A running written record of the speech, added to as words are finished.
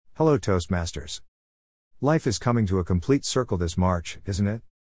Hello Toastmasters. Life is coming to a complete circle this March, isn't it?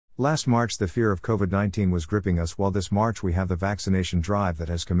 Last March the fear of COVID-19 was gripping us, while this March we have the vaccination drive that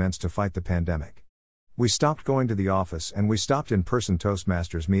has commenced to fight the pandemic. We stopped going to the office and we stopped in-person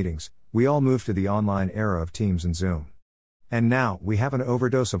Toastmasters meetings, we all moved to the online era of Teams and Zoom. And now, we have an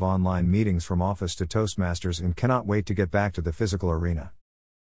overdose of online meetings from office to Toastmasters and cannot wait to get back to the physical arena.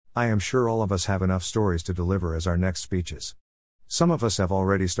 I am sure all of us have enough stories to deliver as our next speeches. Some of us have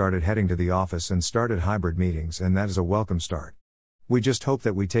already started heading to the office and started hybrid meetings, and that is a welcome start. We just hope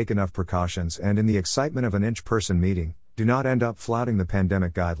that we take enough precautions and, in the excitement of an in-person meeting, do not end up flouting the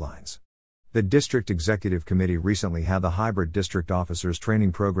pandemic guidelines. The District Executive Committee recently had the Hybrid District Officers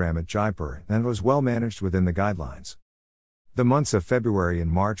Training Program at Jaipur, and it was well managed within the guidelines. The months of February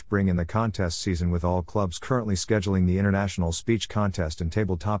and March bring in the contest season, with all clubs currently scheduling the International Speech Contest and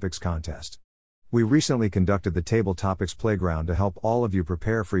Table Topics Contest. We recently conducted the Table Topics Playground to help all of you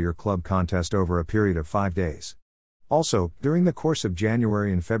prepare for your club contest over a period of 5 days. Also, during the course of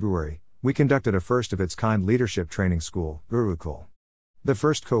January and February, we conducted a first-of-its-kind leadership training school, Gurukul. The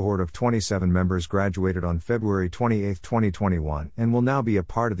first cohort of 27 members graduated on February 28, 2021, and will now be a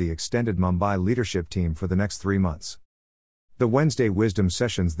part of the extended Mumbai leadership team for the next 3 months. The Wednesday Wisdom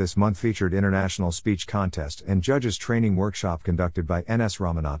Sessions this month featured International Speech Contest and Judges Training Workshop conducted by N.S.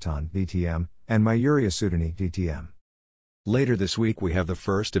 Ramanathan, DTM, and Mayuri Asudani, DTM. Later this week we have the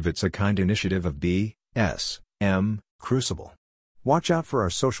first-of-its-a-kind initiative of B.S.M. Crucible. Watch out for our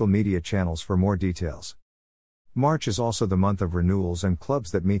social media channels for more details. March is also the month of renewals, and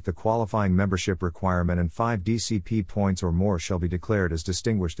clubs that meet the qualifying membership requirement and 5 DCP points or more shall be declared as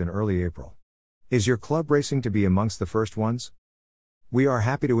distinguished in early April. Is your club racing to be amongst the first ones? We are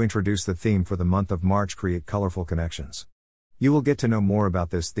happy to introduce the theme for the month of March: Create Colorful Connections. You will get to know more about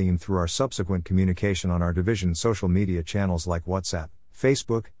this theme through our subsequent communication on our division's social media channels like WhatsApp,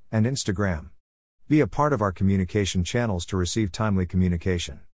 Facebook, and Instagram. Be a part of our communication channels to receive timely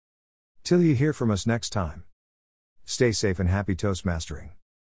communication. Till you hear from us next time. Stay safe and happy Toastmastering.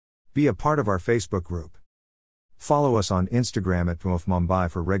 Be a part of our Facebook group. Follow us on Instagram at MOF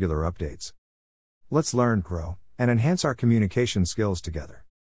Mumbai for regular updates. Let's learn, grow, and enhance our communication skills together.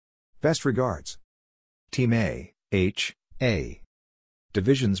 Best regards. Team A, H, A.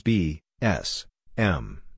 Divisions B, S, M.